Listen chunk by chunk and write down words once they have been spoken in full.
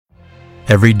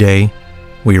Every day,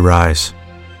 we rise,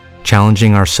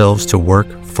 challenging ourselves to work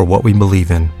for what we believe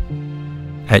in.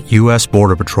 At U.S.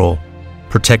 Border Patrol,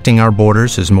 protecting our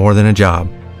borders is more than a job.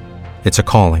 It's a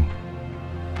calling.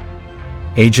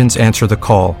 Agents answer the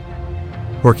call,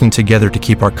 working together to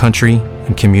keep our country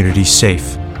and communities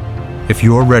safe. If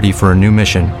you are ready for a new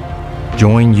mission,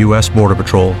 join U.S. Border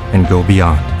Patrol and go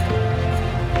beyond.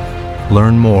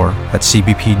 Learn more at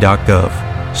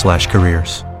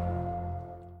cbp.gov/careers.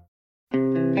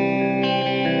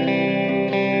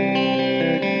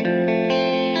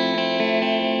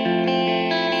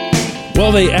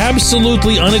 Well, they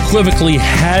absolutely unequivocally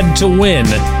had to win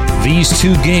these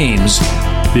two games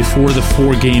before the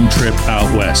 4-game trip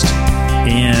out west.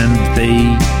 And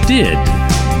they did.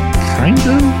 Kind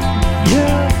of?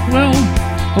 Yeah, well,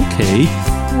 okay.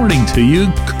 Morning to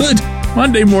you. Good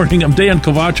Monday morning. I'm Dan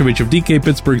Kovacevic of DK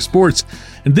Pittsburgh Sports,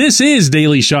 and this is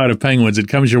Daily Shot of Penguins. It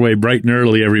comes your way bright and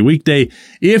early every weekday.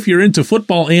 If you're into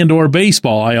football and or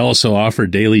baseball, I also offer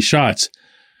daily shots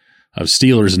of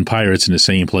Steelers and Pirates in the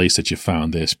same place that you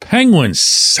found this. Penguins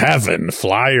 7,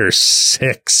 Flyers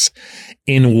 6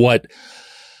 in what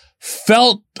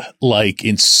felt like,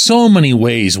 in so many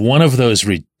ways, one of those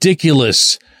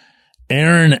ridiculous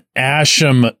Aaron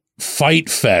Asham fight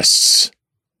fests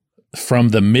from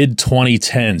the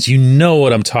mid-2010s. You know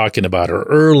what I'm talking about, or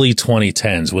early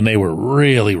 2010s, when they were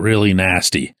really, really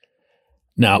nasty.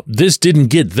 Now, this didn't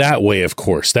get that way, of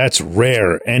course. That's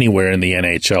rare anywhere in the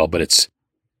NHL, but it's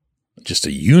just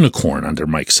a unicorn under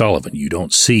Mike Sullivan. You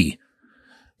don't see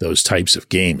those types of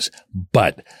games.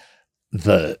 But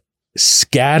the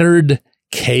scattered,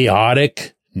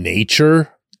 chaotic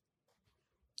nature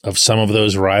of some of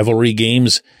those rivalry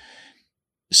games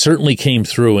certainly came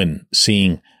through in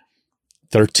seeing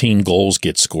 13 goals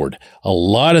get scored. A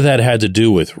lot of that had to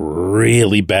do with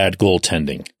really bad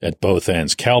goaltending at both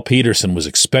ends. Cal Peterson was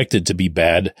expected to be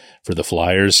bad for the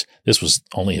Flyers. This was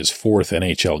only his 4th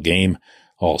NHL game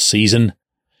all season.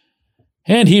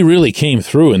 And he really came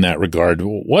through in that regard.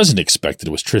 What wasn't expected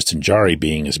was Tristan Jarry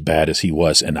being as bad as he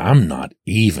was. And I'm not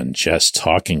even just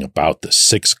talking about the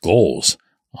 6 goals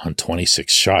on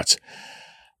 26 shots.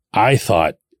 I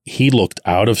thought he looked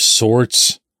out of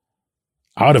sorts,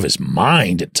 out of his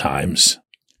mind at times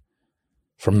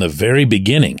from the very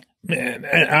beginning. And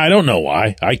I don't know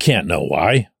why. I can't know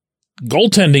why.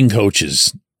 Goaltending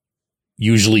coaches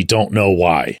usually don't know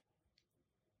why.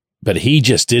 But he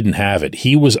just didn't have it.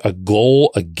 He was a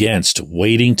goal against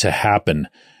waiting to happen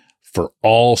for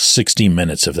all 60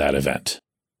 minutes of that event.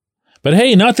 But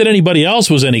hey, not that anybody else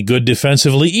was any good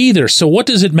defensively either. So what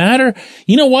does it matter?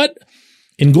 You know what?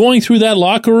 In going through that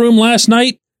locker room last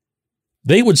night,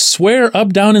 they would swear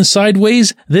up, down, and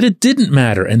sideways that it didn't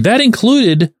matter. And that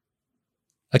included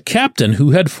a captain who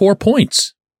had 4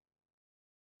 points.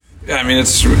 Yeah, I mean,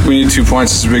 we need 2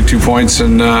 points. It's a big 2 points.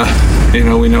 And,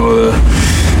 we know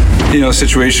the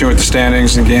situation with the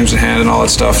standings and games in hand and all that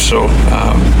stuff. So,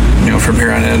 from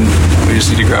here on in, we just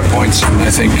need to grab points. And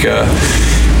I think,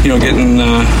 getting,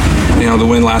 the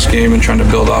win last game and trying to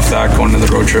build off that going into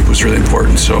the road trip was really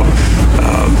important. So,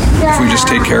 if we just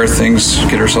take care of things,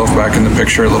 get ourselves back in the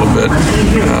picture a little bit,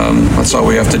 that's all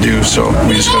we have to do. So,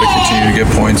 we just got to continue to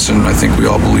get points, and I think we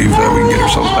all believe that we can get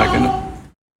ourselves back in it.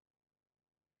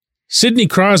 Sidney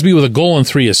Crosby with a goal and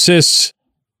 3 assists.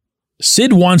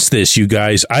 Sid wants this, you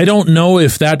guys. I don't know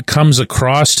if that comes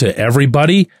across to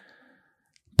everybody,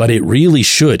 but it really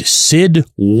should. Sid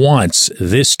wants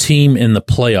this team in the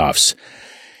playoffs.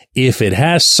 If it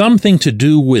has something to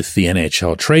do with the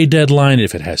NHL trade deadline,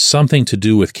 if it has something to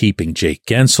do with keeping Jake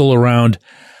Gensel around,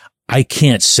 I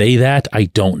can't say that. I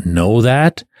don't know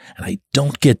that, and I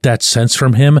don't get that sense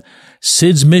from him.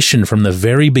 Sid's mission from the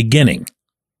very beginning,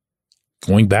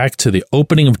 going back to the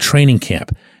opening of training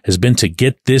camp, has been to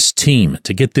get this team,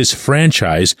 to get this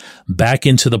franchise back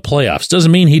into the playoffs.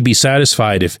 Doesn't mean he'd be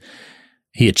satisfied if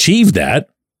he achieved that,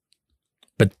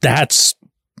 but that's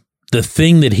the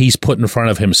thing that he's put in front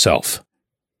of himself.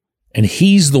 And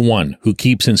he's the one who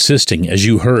keeps insisting, as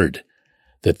you heard,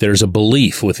 that there's a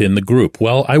belief within the group.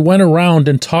 Well, I went around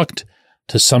and talked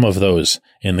to some of those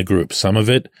in the group. Some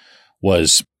of it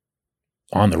was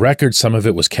on the record, some of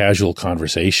it was casual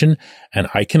conversation, and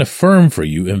I can affirm for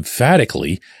you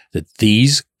emphatically that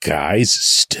these guys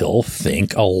still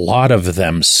think a lot of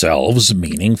themselves,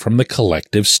 meaning from the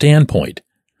collective standpoint.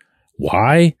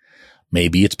 Why?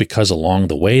 Maybe it's because along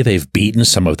the way they've beaten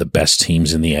some of the best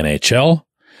teams in the NHL.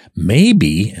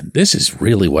 Maybe, and this is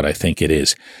really what I think it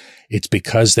is, it's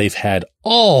because they've had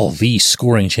all these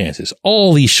scoring chances,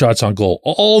 all these shots on goal,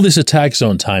 all this attack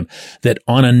zone time, that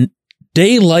on a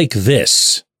day like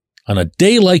this, on a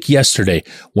day like yesterday,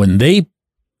 when they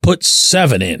put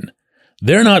 7 in,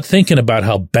 They're not thinking about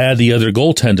how bad the other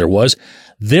goaltender was.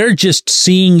 They're just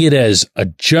seeing it as a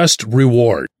just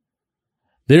reward.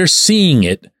 They're seeing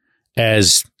it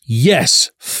as, yes,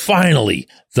 finally,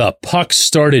 the puck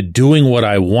started doing what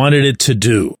I wanted it to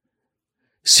do.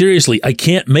 Seriously, I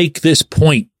can't make this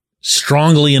point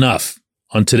strongly enough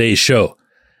on today's show.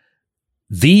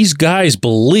 These guys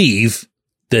believe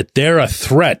that they're a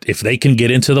threat if they can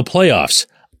get into the playoffs.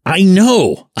 I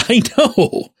know.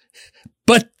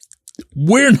 But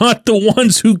we're not the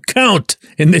ones who count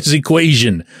in this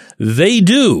equation. They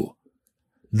do.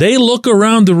 They look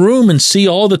around the room and see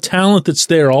all the talent that's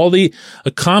there, all the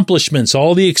accomplishments,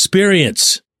 all the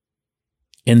experience.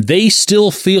 And they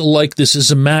still feel like this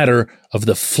is a matter of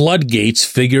the floodgates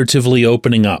figuratively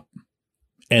opening up.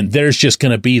 And there's just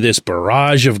going to be this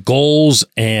barrage of goals,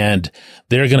 and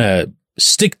they're going to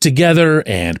stick together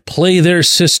and play their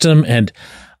system. And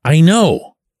I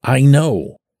know.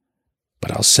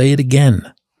 But I'll say it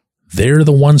again. They're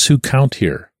the ones who count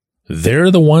here.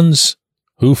 They're the ones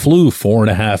who flew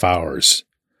 4.5 hours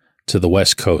to the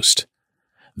West Coast.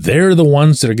 They're the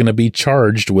ones that are going to be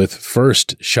charged with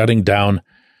first shutting down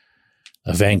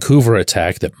a Vancouver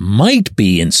attack that might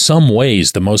be in some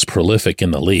ways the most prolific in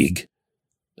the league.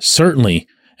 Certainly,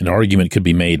 an argument could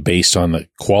be made based on the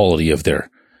quality of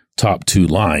their top two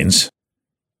lines.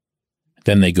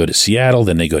 Then they go to Seattle,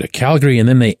 then they go to Calgary, and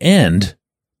then they end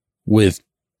with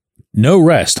no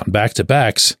rest on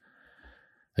back-to-backs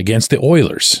against the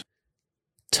Oilers.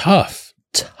 Tough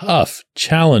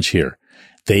challenge here.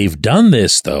 They've done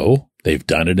this, though. They've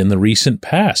done it in the recent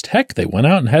past. Heck, they went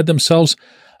out and had themselves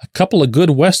a couple of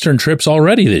good Western trips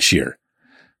already this year.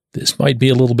 This might be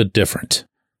a little bit different.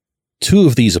 Two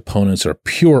of these opponents are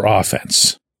pure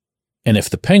offense. And if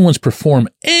the Penguins perform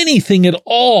anything at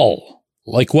all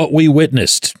like what we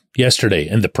witnessed yesterday,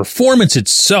 and the performance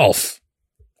itself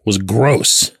was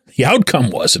gross, the outcome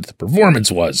wasn't, the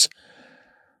performance was,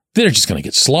 they're just going to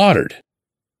get slaughtered.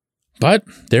 But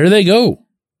there they go.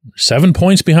 7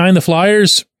 points behind the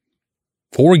Flyers,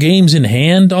 4 games in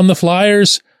hand on the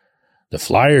Flyers. The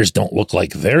Flyers don't look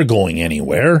like they're going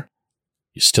anywhere.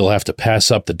 You still have to pass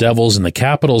up the Devils and the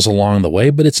Capitals along the way,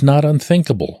 but it's not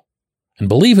unthinkable. And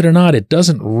believe it or not, it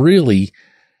doesn't really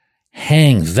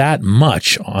hang that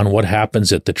much on what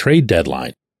happens at the trade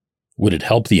deadline. Would it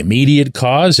help the immediate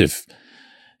cause if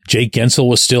Jake Guentzel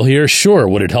was still here? Sure.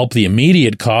 Would it help the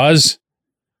immediate cause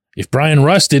if Brian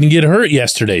Rust didn't get hurt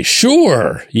yesterday?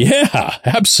 Sure. Yeah,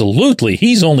 absolutely.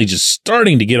 He's only just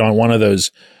starting to get on one of those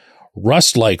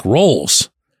Rust-like rolls.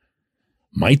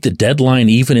 Might the deadline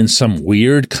even in some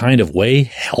weird kind of way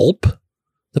help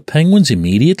the Penguins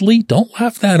immediately? Don't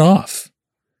laugh that off.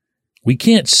 We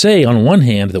can't say on one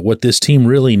hand that what this team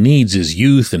really needs is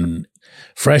youth and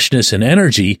freshness and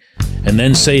energy, and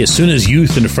then say as soon as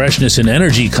youth and freshness and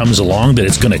energy comes along that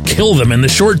it's going to kill them in the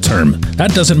short term.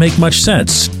 That doesn't make much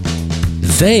sense.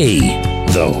 They,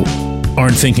 though,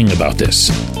 aren't thinking about this.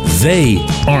 They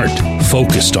aren't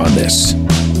focused on this.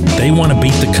 They want to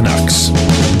beat the Canucks.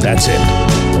 That's it.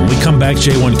 When we come back,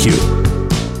 J1Q.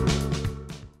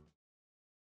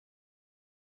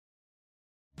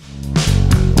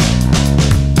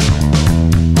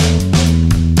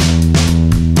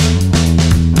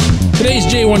 Today's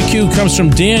J1Q comes from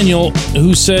Daniel,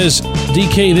 who says,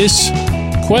 DK, this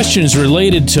question is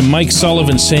related to Mike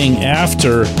Sullivan saying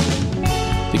after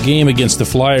the game against the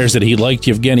Flyers that he liked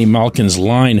Evgeny Malkin's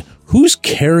line. Who's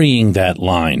carrying that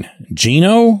line?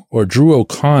 Gino or Drew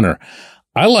O'Connor?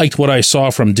 I liked what I saw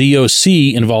from DOC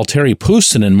and Valtteri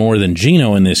Puustinen more than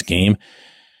Gino in this game.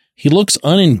 He looks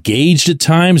unengaged at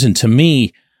times and to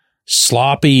me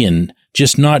sloppy and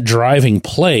just not driving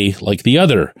play like the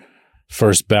other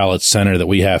first ballot center that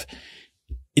we have.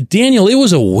 Daniel, it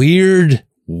was a weird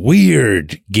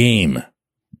game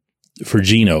for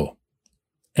Gino.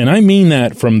 And I mean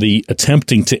that from the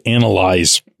attempting to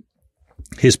analyze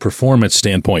his performance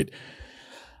standpoint.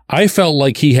 I felt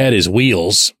like he had his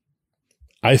wheels.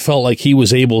 I felt like he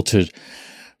was able to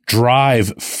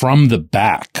drive from the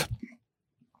back.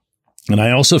 And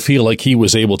I also feel like he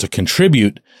was able to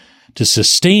contribute to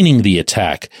sustaining the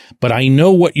attack. But I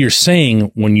know what you're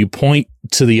saying when you point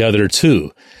to the other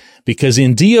two, because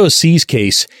in DOC's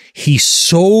case, he's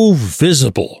so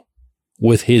visible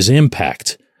with his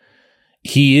impact.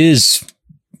 He is,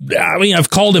 I mean, I've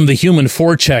called him the human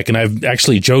forecheck, and I've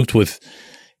actually joked with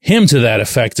him to that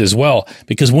effect as well,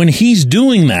 because when he's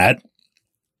doing that,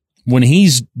 when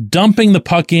he's dumping the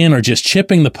puck in or just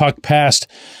chipping the puck past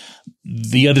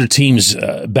the other team's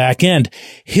back end,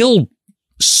 he'll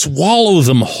swallow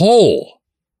them whole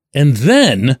and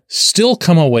then still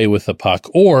come away with the puck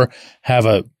or have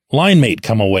a line mate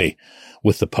come away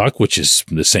with the puck, which is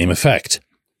the same effect.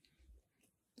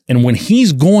 And when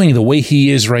he's going the way he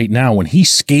is right now, when he's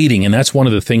skating, and that's one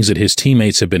of the things that his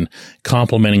teammates have been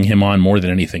complimenting him on more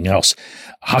than anything else,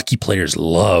 hockey players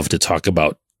love to talk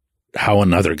about how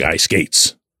another guy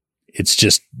skates. It's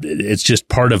just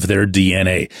part of their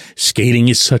DNA. Skating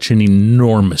is such an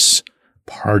enormous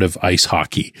part of ice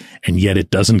hockey, and yet it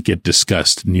doesn't get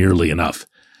discussed nearly enough.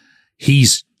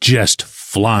 He's just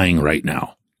flying right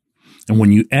now. And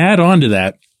when you add on to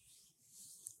that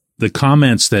the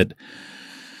comments that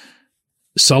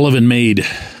Sullivan made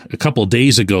a couple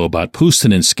days ago about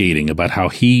Puustinen skating, about how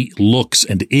he looks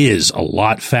and is a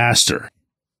lot faster,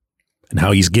 and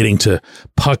how he's getting to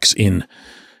pucks in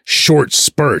short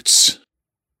spurts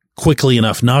quickly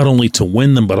enough not only to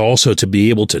win them, but also to be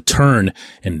able to turn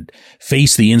and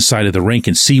face the inside of the rink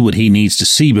and see what he needs to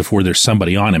see before there's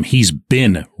somebody on him. He's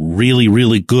been really,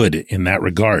 really good in that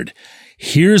regard.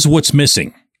 Here's what's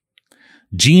missing.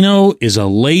 Gino is a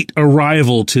late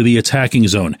arrival to the attacking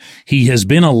zone. He has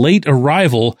been a late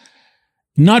arrival,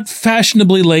 not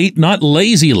fashionably late, not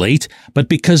lazy late, but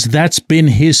because that's been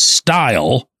his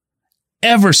style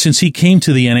ever since he came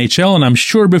to the NHL, and I'm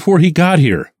sure before he got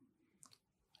here.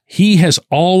 He has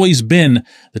always been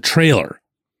the trailer.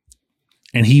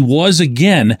 And he was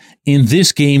again in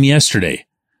this game yesterday.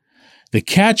 The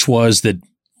catch was that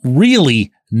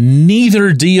really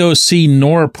neither DOC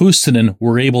nor Puustinen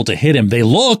were able to hit him. They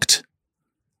looked.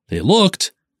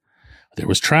 There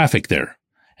was traffic there,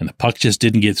 and the puck just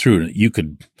didn't get through.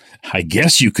 I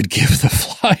guess you could give the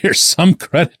Flyers some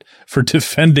credit for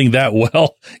defending that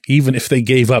well, even if they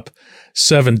gave up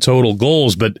 7 total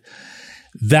goals. But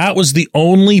that was the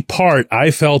only part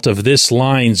I felt of this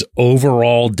line's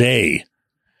overall day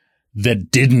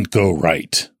that didn't go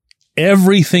right.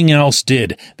 Everything else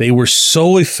did. They were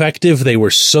so effective. They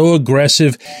were so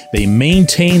aggressive. They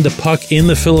maintained the puck in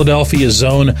the Philadelphia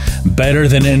zone better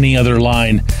than any other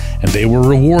line, and they were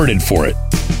rewarded for it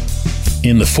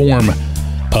in the form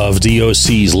of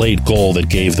DOC's late goal that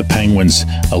gave the Penguins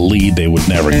a lead they would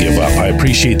never give up. I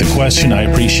appreciate the question. I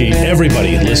appreciate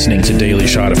everybody listening to Daily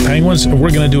Shot of Penguins, and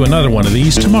we're going to do another one of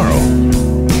these tomorrow.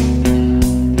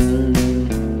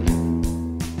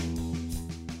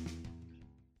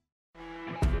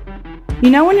 You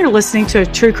know when you're listening to a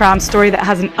true crime story that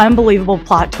has an unbelievable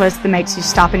plot twist that makes you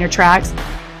stop in your tracks?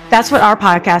 That's what our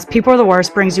podcast, People Are the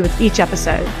Worst, brings you with each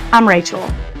episode. I'm Rachel.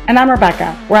 And I'm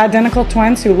Rebecca. We're identical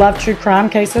twins who love true crime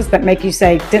cases that make you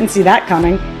say, didn't see that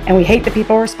coming, and we hate the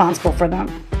people responsible for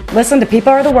them. Listen to People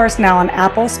Are the Worst now on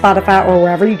Apple, Spotify, or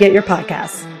wherever you get your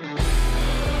podcasts.